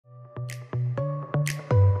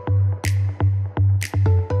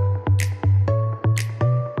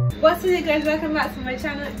What's up, guys? Welcome back to my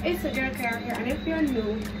channel. It's your girl Kyara here, and if you're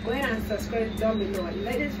new, go ahead and subscribe down below.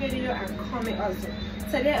 Like this video and comment also.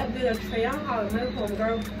 Today I'll do a try on haul with my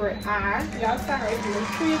homegirl Britt. Y'all saw her in the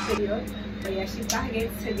previous video, but yeah, she's back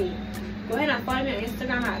again today. Go ahead and follow me on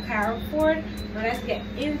Instagram at Kyara Forde. Now let's get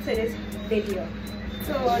into this video.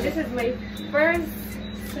 So this is my first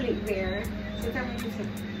sleepwear. So tell me what you think.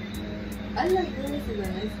 I like this. It's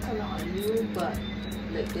a nice color on you, but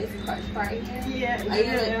like this crotch part here. Yeah,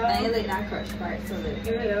 I like that crotch part. So like,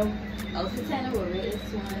 give it up. out of 10 I will rate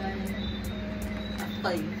this one a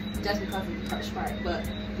 5, just because of the crotch part. But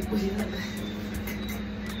people do not.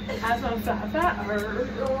 Have some flat or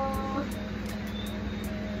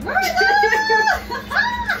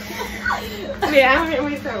yeah, I'm hitting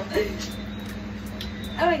myself.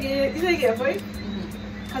 I would give you get a point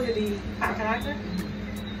because of the fat character.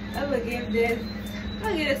 I would give this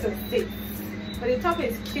a 6. But the top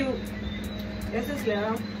is cute. This is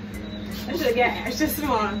little. I should get extra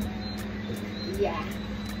small. Yeah.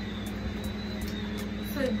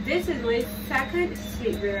 So this is my second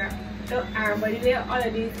sleepwear. By the way, all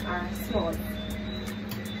of these are small.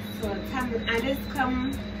 So and this come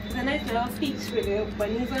with a nice little peach with little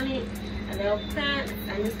bunnies on it, and little plants,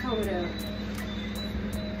 and this come with a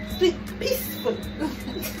sleep peaceful.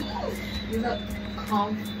 You look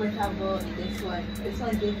comfortable in this one. This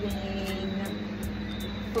one giving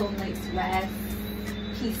full night's rest,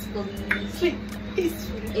 peacefully. Sleep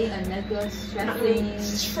peacefully. Ain't a nigga stressing.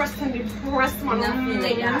 Stressed and depressed, man. Nothing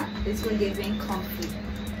like that. This one giving comfy.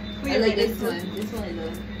 I like this one. This one is a.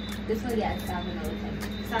 This one gets 7 out of 10.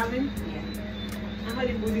 7? Yeah. And how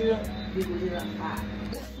the booty look? The booty look fat.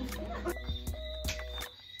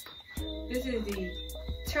 This is the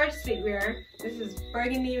church sleepwear. This is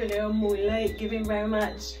burgundy with a little moonlight, giving very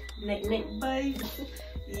much night vibes.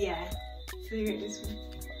 Yeah. So you rate this one?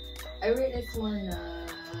 I rate this one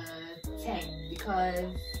 10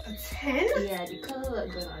 because. A 10? Yeah, the color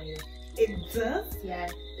looks good on you. It does? Yeah,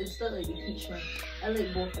 it's not like the peach one. I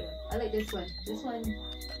like both of them. I like this one. This one,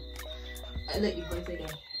 I like the voice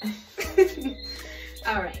again.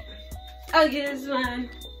 Alright. I'll give this one.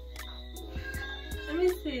 Let me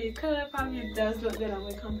see. The color probably does look good on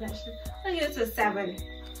my complexion. I'll give this a 7.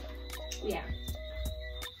 Yeah.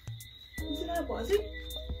 You see that bossy?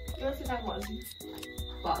 You want to see that bossy?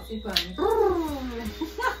 Boxy fun.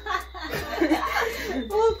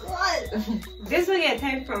 Oh god! This will get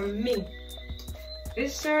 10 from me.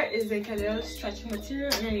 This shirt is like a little stretchy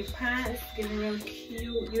material, and then the pants give a real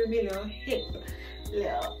cute, give me a little hip,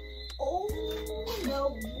 little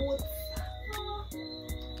boots.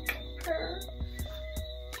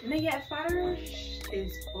 And then get fatter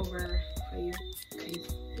is over for you,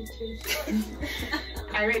 bitches.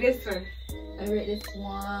 I rate this one. I rate this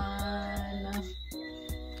one.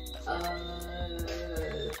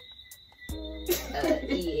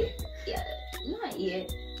 Yeah, not yet.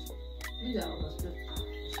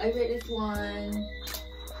 I rate this one.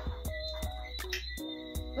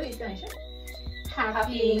 What is that shirt?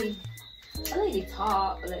 Happy. I like the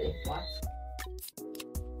top. I like the bottom.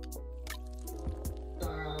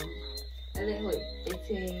 I like what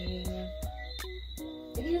fitting.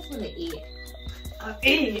 I think this one an 8.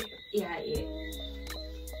 8. Yeah, 8.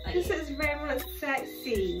 This is very much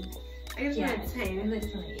sexy. I give this one a 10. I like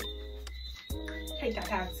this one an 8. Take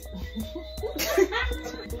that out.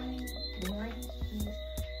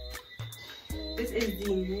 This is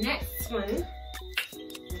the next one.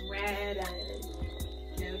 Red and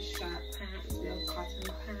little sharp pants, little cotton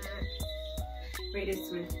pants. Rate this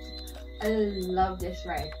one. I love this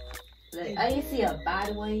red. Like, I didn't see a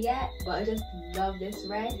bad one yet, but I just love this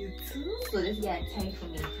red. You too? So this got 10 for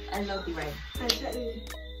me. I love the red.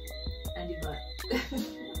 And the butt.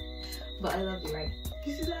 But I love the red.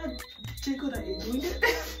 You see that jiggle that you're doing it?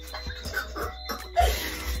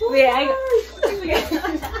 Wait, I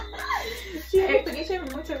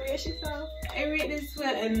rate this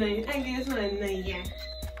one a 9. I give this one a 9, yeah.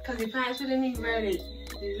 Because the pants with me very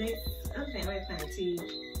nice. I'm saying my pants too.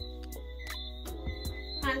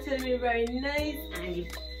 Pants with me very nice, and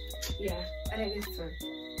yeah, I like this one.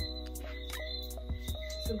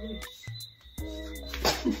 So good.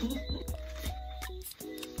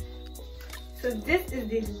 So this is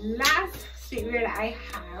the last sleepwear that I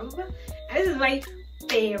have, and this is my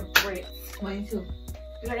favorite. Mine too.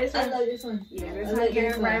 You like this one? I love this one. Yeah, this one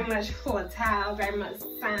gives very much hotel, very much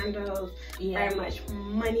sandals, very much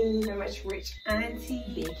money, very much rich auntie.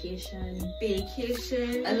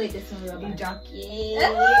 Vacation. I like this one real bad. jockey.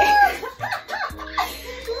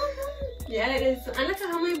 Yeah, I like this. I like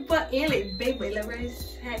how my butt ain't like big, but it look very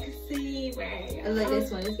sexy. Right? I like this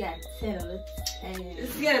one. It's got 10 on it.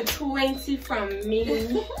 It's got a 20 from me.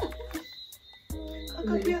 Hook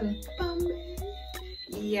up your bum.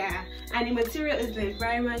 Yeah, and the material is like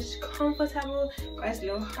very much comfortable. Got a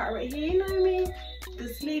little heart right here, you know what I mean?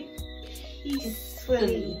 To sleep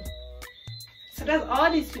peacefully. So that's all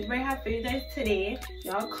the sleepwear I have for you guys today.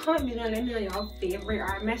 Y'all comment below and let me know your favorite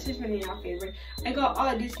or message me your favorite. I got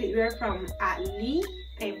all this sleepwear from @Lee.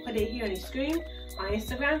 I put it here on the screen on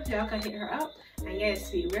Instagram so y'all can hit her up and get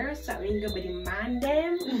sleepwear. So we can go with the man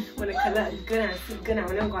them when it can look good and sleep good and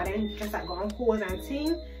when I got in just like going holes and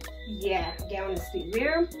things. Yeah, get on the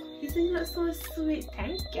sleepwear. You see, you look so sweet.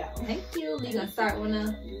 Thank you. Thank you. We gonna start one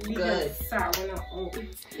up. Good. Start one up.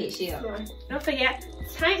 Hit you up. So, don't forget,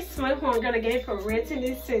 thanks my homegirl again for rating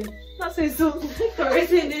this and not so soon for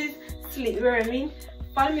rating this sleepwear. I mean,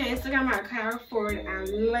 follow me on Instagram at Kyara Forde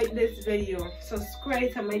and like this video.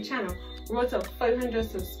 Subscribe to my channel. We're to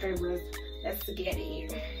 500 subscribers. Let's get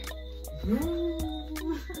it.